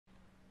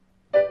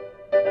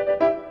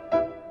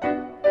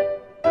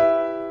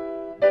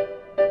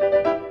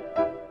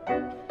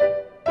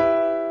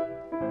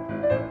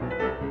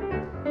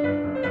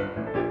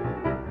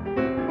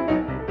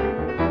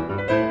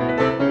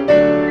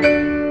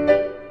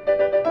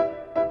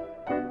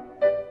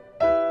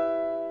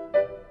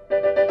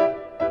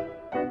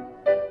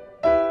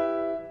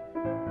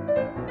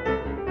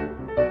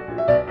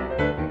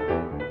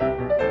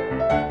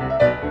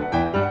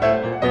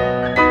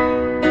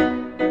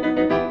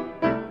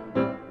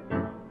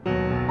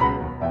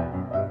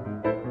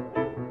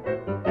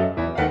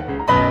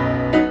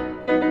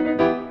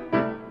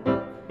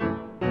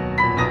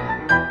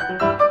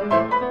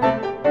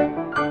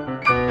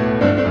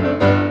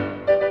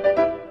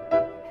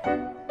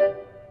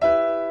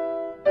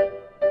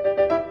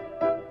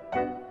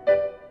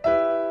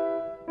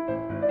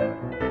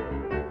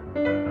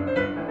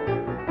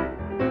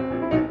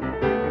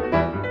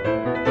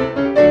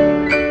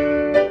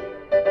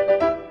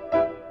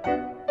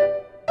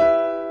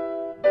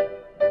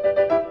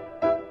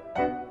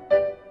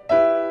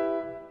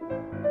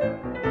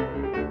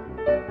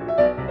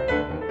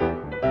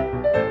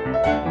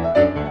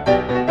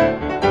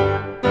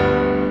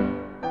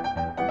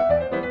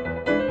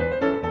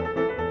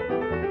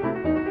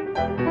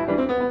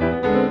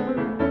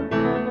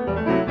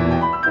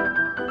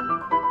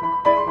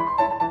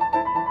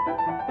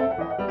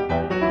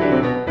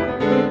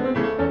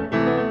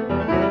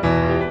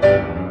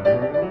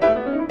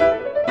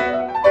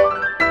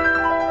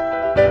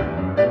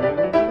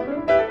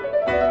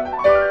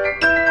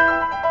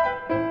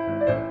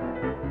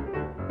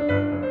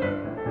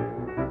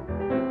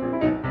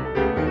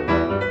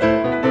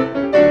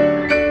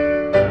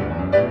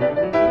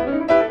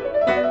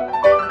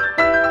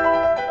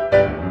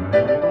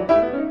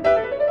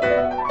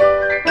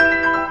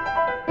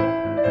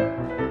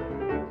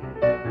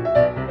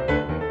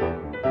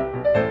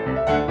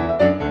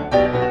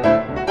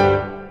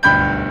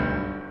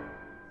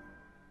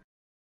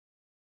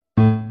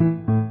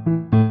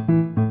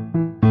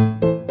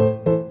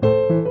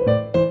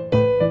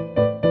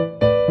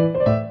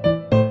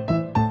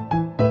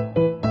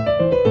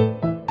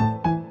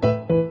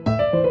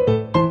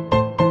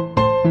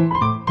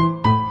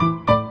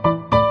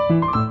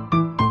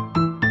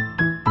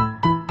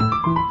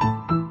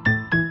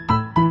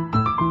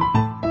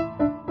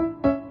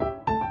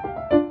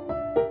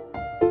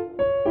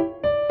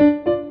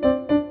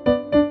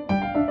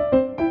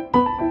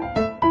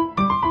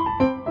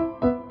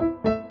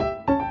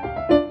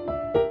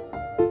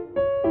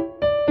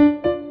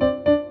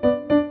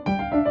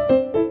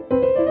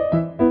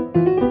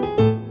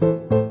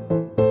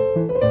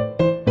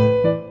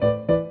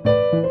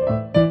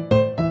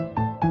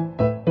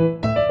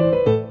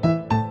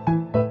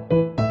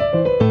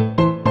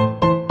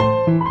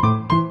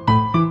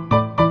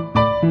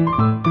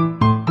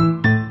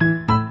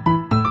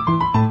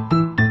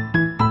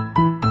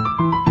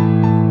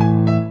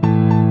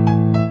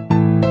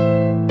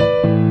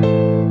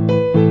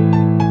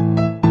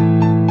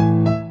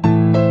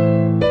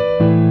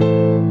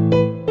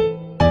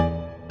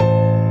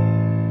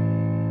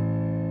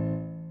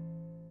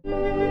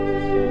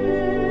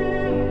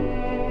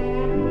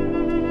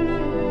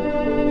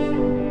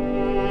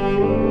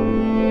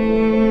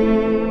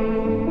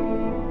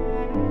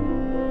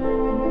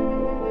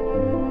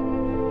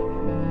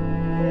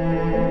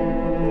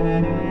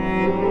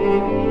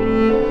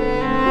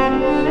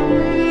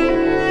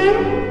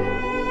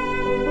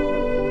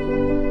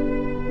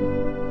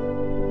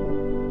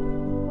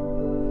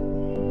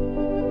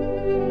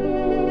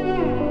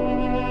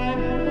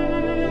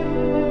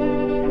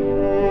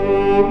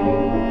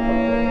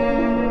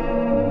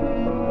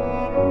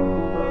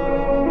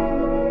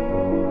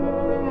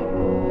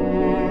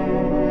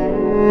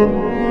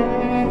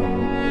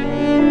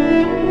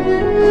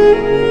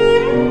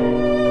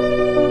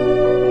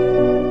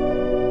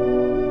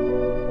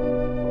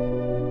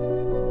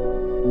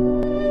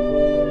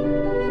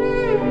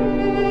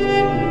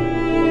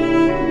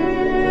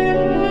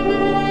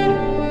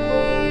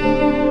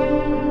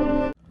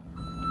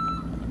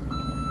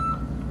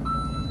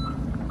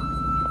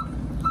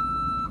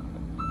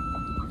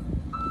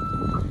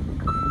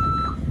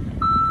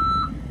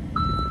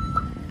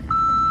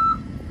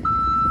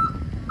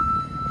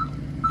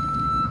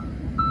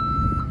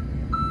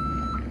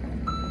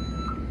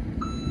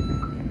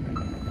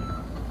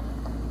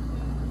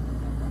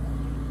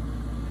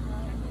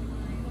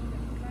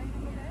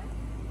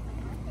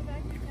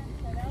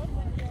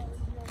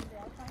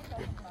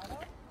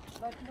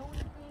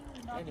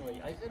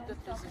Anyway, I think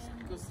that this is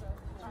because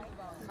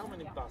how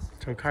many buses?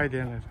 走开一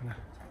点了，真的。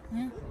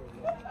嗯。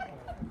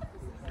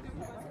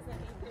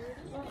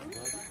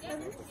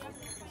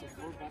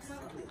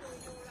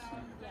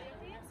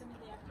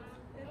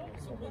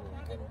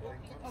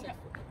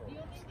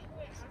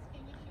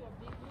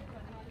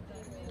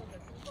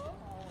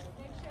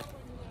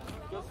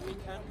Because we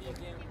can be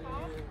again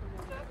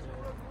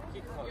the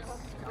kickhouse.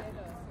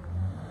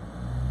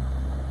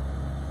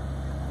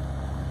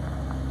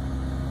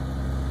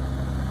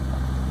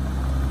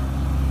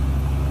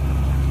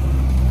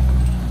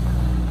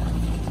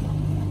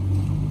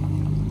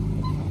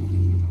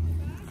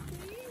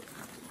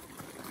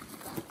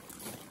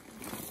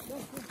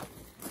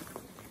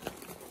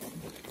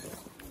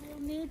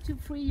 To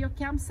free your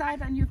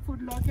campsite and your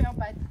food locker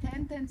by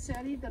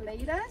 10:30 the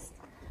latest.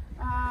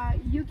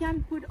 You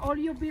can put all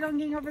your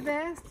belongings over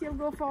there, still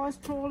go for a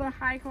stroll, a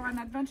hike or an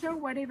adventure,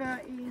 whatever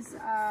is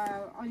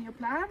on your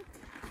plan,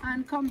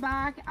 and come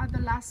back at the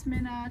last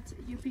minute.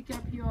 You pick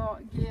up your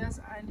gears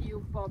and you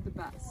board the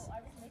bus.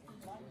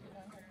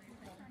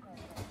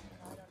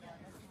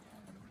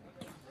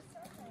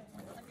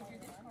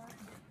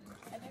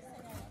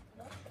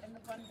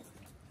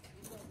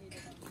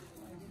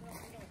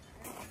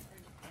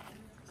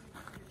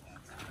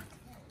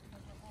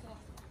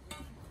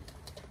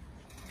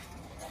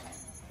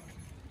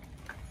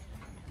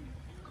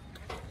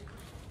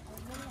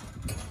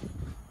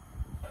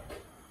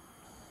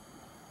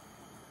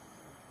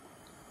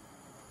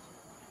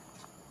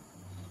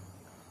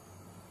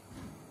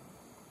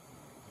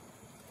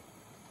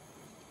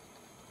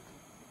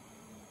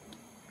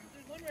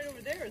 Right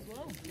over there as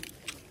well.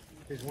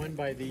 There's one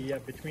by the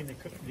between the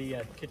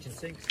kitchen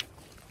sinks.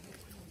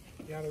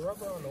 Yeah, the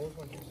rubber on those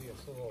ones usually are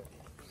so low.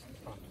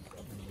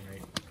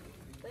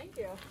 Thank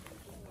you.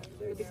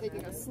 we'll be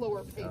taking a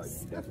slower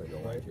pace.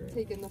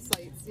 Taking the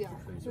sights, yeah.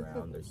 Trees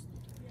around, there's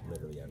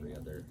literally every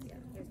other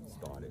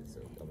spot is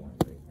a one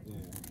way.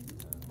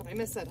 But I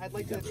miss it. I'd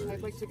like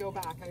to go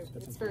back.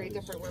 It's very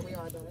different where we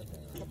are.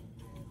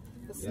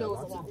 The snow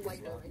is a lot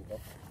lighter.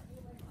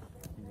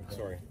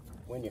 Sorry.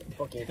 When you're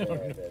booking for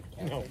the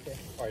No.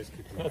 I was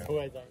keeping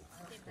otherwise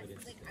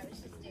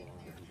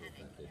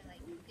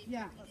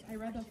Yeah, I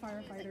read the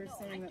firefighters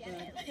saying that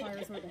the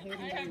fires were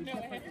behaving very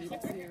differently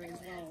this year as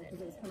well,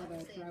 because it was kind of a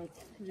drought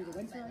through the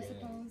winter, I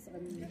suppose. I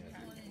mean,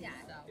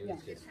 It was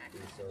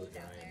so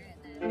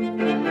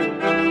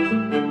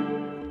dry.